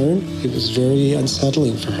concerned. It was very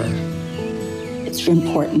unsettling for her. It's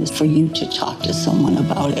important for you to talk to someone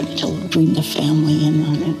about it, to bring the family in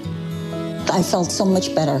on it. I felt so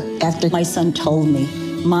much better after my son told me,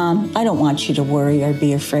 Mom, I don't want you to worry or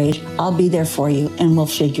be afraid. I'll be there for you and we'll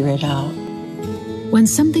figure it out. When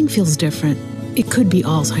something feels different, it could be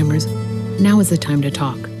Alzheimer's. Now is the time to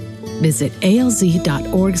talk. Visit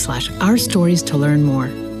alz.org/ourstories to learn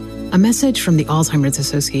more. A message from the Alzheimer's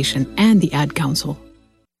Association and the Ad Council.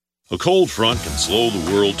 A cold front can slow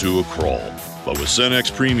the world to a crawl, but with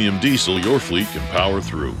Cenex Premium Diesel, your fleet can power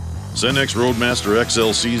through. Cenex Roadmaster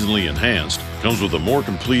XL Seasonally Enhanced comes with a more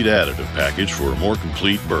complete additive package for a more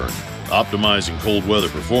complete burn, optimizing cold weather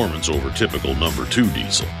performance over typical number 2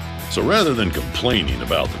 diesel. So rather than complaining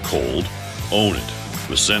about the cold, own it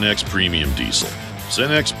with Cenex Premium Diesel.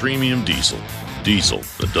 Cenex Premium Diesel. Diesel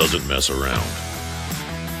that doesn't mess around.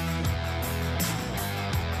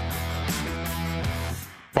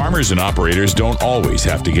 Farmers and operators don't always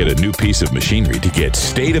have to get a new piece of machinery to get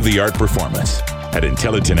state-of-the-art performance. At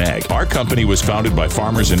Intelligent Ag, our company was founded by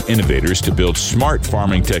farmers and innovators to build smart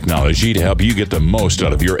farming technology to help you get the most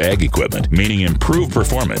out of your ag equipment, meaning improved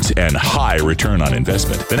performance and high return on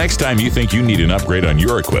investment. The next time you think you need an upgrade on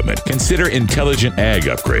your equipment, consider Intelligent Ag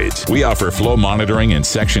upgrades. We offer flow monitoring and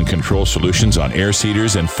section control solutions on air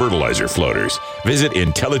seeders and fertilizer floaters. Visit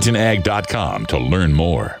intelligentag.com to learn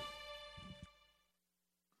more.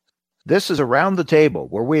 This is Around the Table,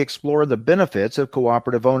 where we explore the benefits of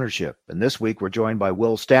cooperative ownership. And this week, we're joined by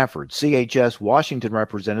Will Stafford, CHS Washington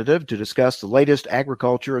representative, to discuss the latest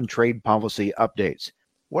agriculture and trade policy updates.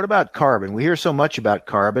 What about carbon? We hear so much about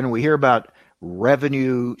carbon. We hear about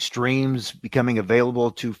revenue streams becoming available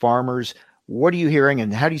to farmers. What are you hearing,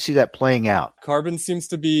 and how do you see that playing out? Carbon seems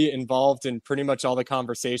to be involved in pretty much all the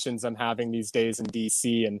conversations I'm having these days in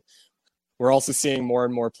D.C., and we're also seeing more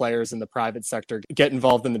and more players in the private sector get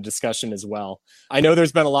involved in the discussion as well. I know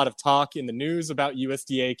there's been a lot of talk in the news about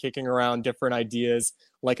USDA kicking around different ideas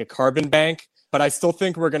like a carbon bank, but I still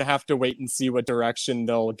think we're going to have to wait and see what direction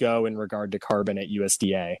they'll go in regard to carbon at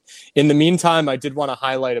USDA. In the meantime, I did want to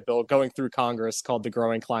highlight a bill going through Congress called the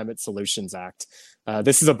Growing Climate Solutions Act.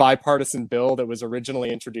 This is a bipartisan bill that was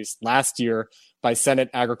originally introduced last year by Senate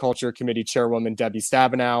Agriculture Committee Chairwoman Debbie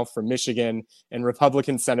Stabenow from Michigan and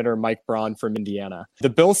Republican Senator Mike Braun from Indiana. The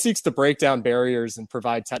bill seeks to break down barriers and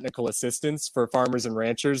provide technical assistance for farmers and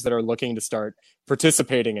ranchers that are looking to start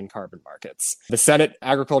participating in carbon markets. The Senate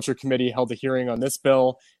Agriculture Committee held a hearing on this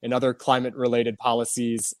bill and other climate-related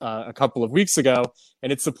policies a couple of weeks ago,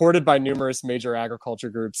 and it's supported by numerous major agriculture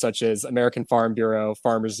groups such as American Farm Bureau,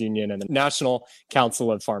 Farmers Union, and the National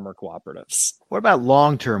Council of Farmer Cooperatives. What about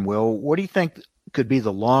long-term, Will? What do you think could be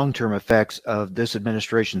the long-term effects of this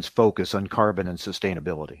administration's focus on carbon and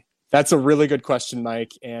sustainability? That's a really good question,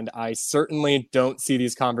 Mike, and I certainly don't see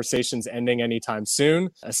these conversations ending anytime soon,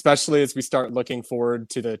 especially as we start looking forward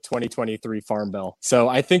to the 2023 Farm Bill. So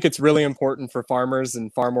I think it's really important for farmers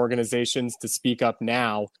and farm organizations to speak up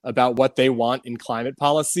now about what they want in climate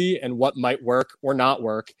policy and what might work or not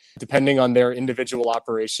work, depending on their individual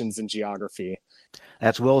operations and geography.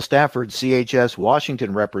 That's Will Stafford, CHS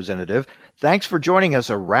Washington representative. Thanks for joining us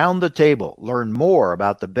around the table. Learn more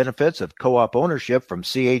about the benefits of co-op ownership from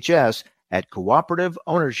CHS at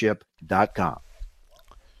cooperativeownership.com.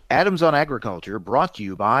 Adams on Agriculture brought to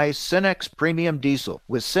you by Cenex Premium Diesel.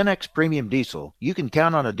 With Cenex Premium Diesel, you can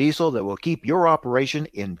count on a diesel that will keep your operation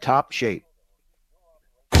in top shape.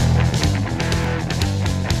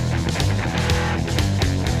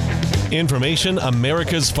 Information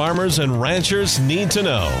America's farmers and ranchers need to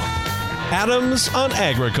know. Adams on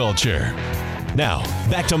Agriculture. Now,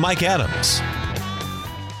 back to Mike Adams.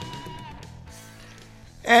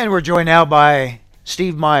 And we're joined now by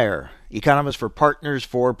Steve Meyer, economist for Partners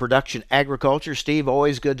for Production Agriculture. Steve,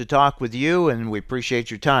 always good to talk with you, and we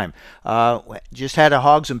appreciate your time. Just had a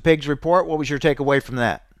hogs and pigs report. What was your takeaway from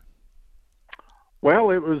that?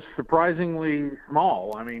 Well, it was surprisingly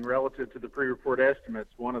small. I mean, relative to the pre-report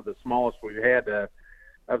estimates, one of the smallest we've had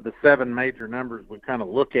of the 7 major numbers we kind of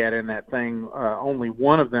look at in that thing. Only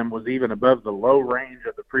one of them was even above the low range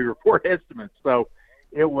of the pre-report estimates. So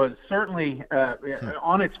it was certainly,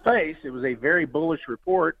 on its face, it was a very bullish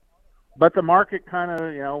report. But the market kind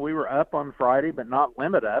of, we were up on Friday, but not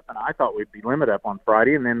limit up. And I thought we'd be limit up on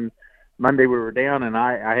Friday. And then Monday we were down, and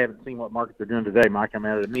I haven't seen what markets are doing today, Mike. I'm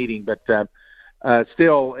out at a meeting. But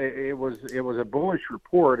still, it was a bullish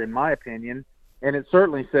report, in my opinion. And it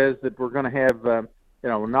certainly says that we're going to have,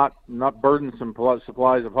 not burdensome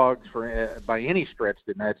supplies of hogs by any stretch of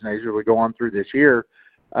the imagination as we go on through this year.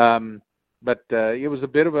 But it was a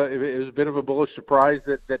bit of a bullish surprise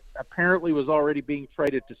that apparently was already being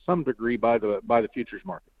traded to some degree by the futures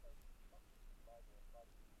market.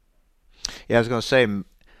 Yeah, I was going to say,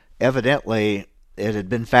 evidently it had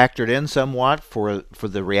been factored in somewhat for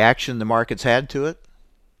the reaction the markets had to it.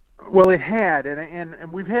 Well, it had,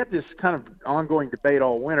 and we've had this kind of ongoing debate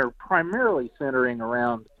all winter, primarily centering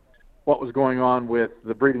around what was going on with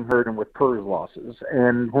the breeding herd and with PRRS losses.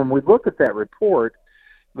 And when we look at that report,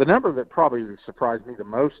 the number that probably surprised me the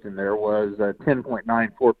most in there was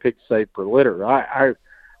 10.94 pigs saved per litter. I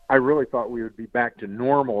really thought we would be back to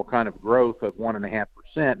normal kind of growth of 1.5%,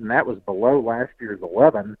 and that was below last year's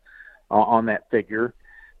 11 on that figure.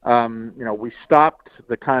 We stopped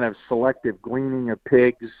the kind of selective gleaning of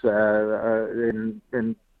pigs in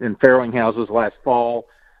farrowing houses last fall.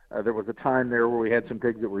 There was a time there where we had some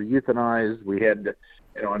pigs that were euthanized. We had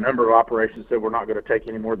a number of operations said we're not going to take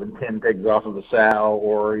any more than 10 pigs off of the sow,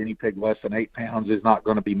 or any pig less than 8 pounds is not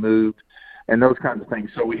going to be moved, and those kinds of things.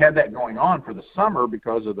 So we had that going on for the summer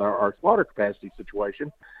because of our slaughter capacity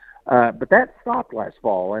situation. But that stopped last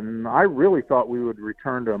fall, and I really thought we would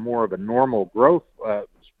return to more of a normal growth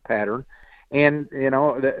pattern. And,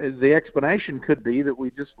 the explanation could be that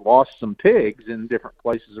we just lost some pigs in different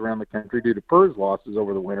places around the country due to PRRS losses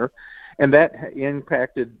over the winter. And that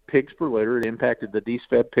impacted pigs per litter. It impacted the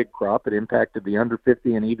de-fed pig crop. It impacted the under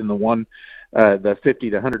 50 and even the 50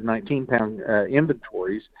 to 119 pound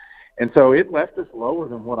inventories. And so it left us lower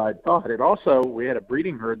than what I thought. It also, we had a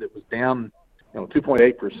breeding herd that was down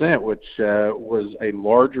 2.8%, which was a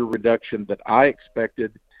larger reduction than I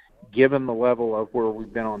expected, given the level of where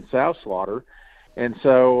we've been on sow slaughter. And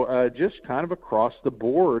so just kind of across the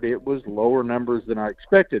board, it was lower numbers than I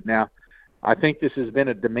expected. Now, I think this has been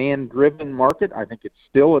a demand-driven market. I think it's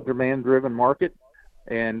still a demand-driven market,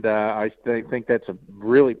 and I think that's a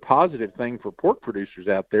really positive thing for pork producers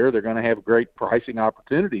out there. They're going to have great pricing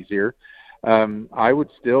opportunities here. I would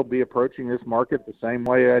still be approaching this market the same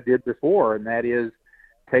way I did before, and that is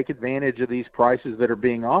take advantage of these prices that are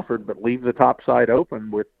being offered, but leave the top side open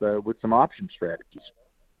with some option strategies.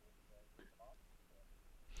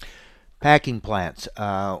 Packing plants.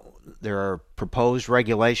 There are proposed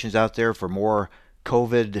regulations out there for more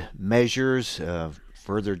COVID measures,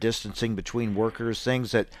 further distancing between workers,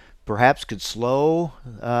 things that perhaps could slow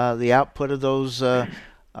the output of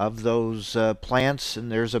those plants.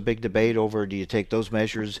 And there's a big debate over, do you take those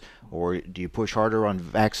measures or do you push harder on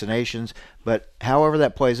vaccinations? But however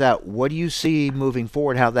that plays out, what do you see moving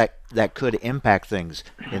forward, how that could impact things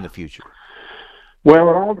in the future? Well,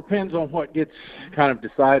 it all depends on what gets kind of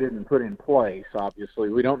decided and put in place, obviously.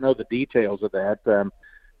 We don't know the details of that.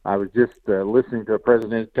 I was just listening to a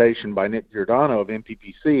presentation by Nick Giordano of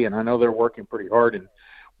MPPC, and I know they're working pretty hard in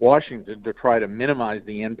Washington to try to minimize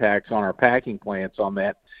the impacts on our packing plants on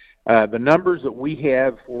that. The numbers that we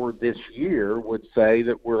have for this year would say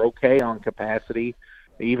that we're okay on capacity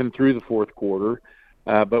even through the fourth quarter.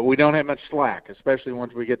 But we don't have much slack, especially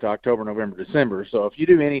once we get to October, November, December. So if you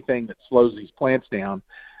do anything that slows these plants down,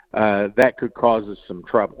 that could cause us some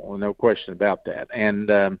trouble, no question about that.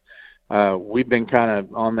 And we've been kind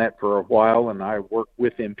of on that for a while, and I work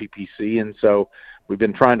with MPPC, and so we've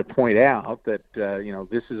been trying to point out that,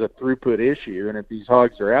 this is a throughput issue, and if these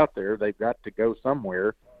hogs are out there, they've got to go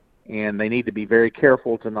somewhere, and they need to be very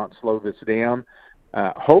careful to not slow this down.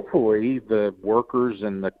 Hopefully the workers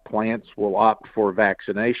and the plants will opt for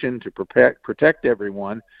vaccination to protect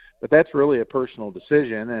everyone, but that's really a personal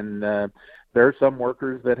decision, and there are some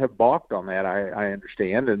workers that have balked on that, I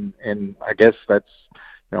understand, and I guess that's,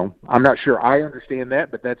 I'm not sure I understand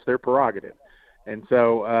that, but that's their prerogative. And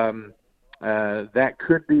so, that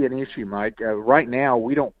could be an issue, Mike. Right now,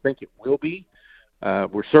 we don't think it will be.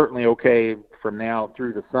 We're certainly okay from now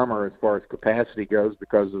through the summer as far as capacity goes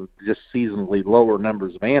because of just seasonally lower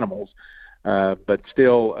numbers of animals. But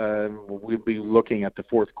still, we'll be looking at the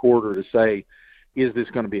fourth quarter to say, is this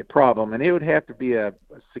going to be a problem? And it would have to be a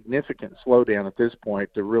significant slowdown at this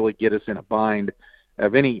point to really get us in a bind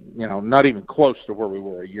of any, not even close to where we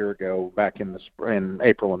were a year ago back in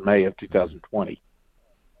April and May of 2020.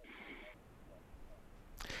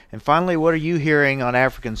 And finally, what are you hearing on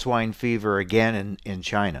African swine fever again in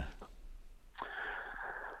China?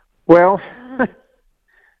 Well,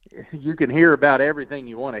 you can hear about everything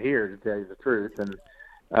you want to hear, to tell you the truth. And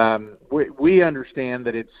we understand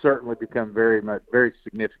that it's certainly become very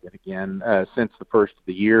significant again since the first of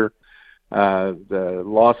the year. The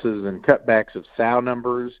losses and cutbacks of sow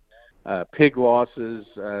numbers, pig losses,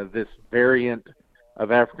 this variant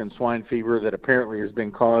of African swine fever that apparently has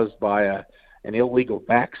been caused by an illegal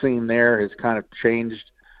vaccine there has kind of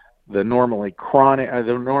changed the normally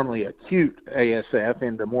acute ASF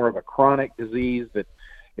into more of a chronic disease that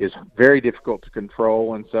is very difficult to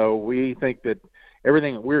control. And so we think that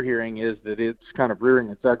everything that we're hearing is that it's kind of rearing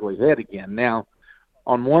its ugly head again. Now,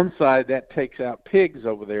 on one side, that takes out pigs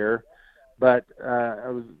over there, but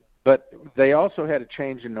they also had a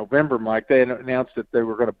change in November, Mike. They announced that they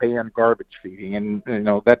were going to ban garbage feeding, and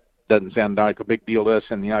that doesn't sound like a big deal to us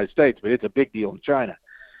in the United States, but it's a big deal in China.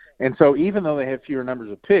 And so even though they have fewer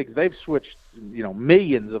numbers of pigs, they've switched,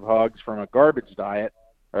 millions of hogs from a garbage diet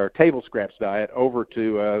or table scraps diet over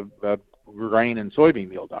to a grain and soybean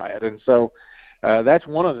meal diet. And so that's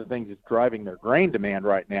one of the things that's driving their grain demand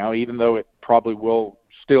right now, even though it probably will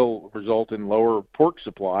still result in lower pork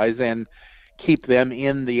supplies and keep them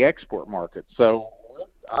in the export market. So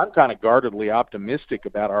I'm kind of guardedly optimistic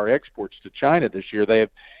about our exports to China this year. They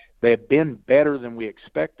have been better than we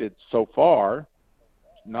expected so far.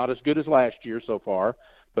 Not as good as last year so far,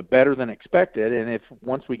 but better than expected. And if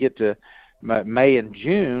once we get to May and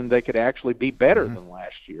June, they could actually be better than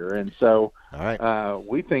last year. And so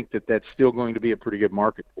we think that that's still going to be a pretty good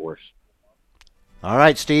market for us. All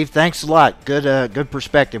right, Steve, thanks a lot. Good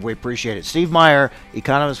perspective. We appreciate it. Steve Meyer,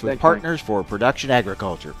 economist with Partners for Production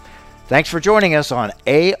Agriculture. Thanks for joining us on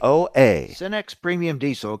AOA. Cenex Premium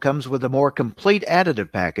Diesel comes with a more complete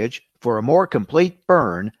additive package for a more complete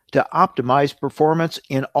burn to optimize performance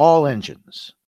in all engines.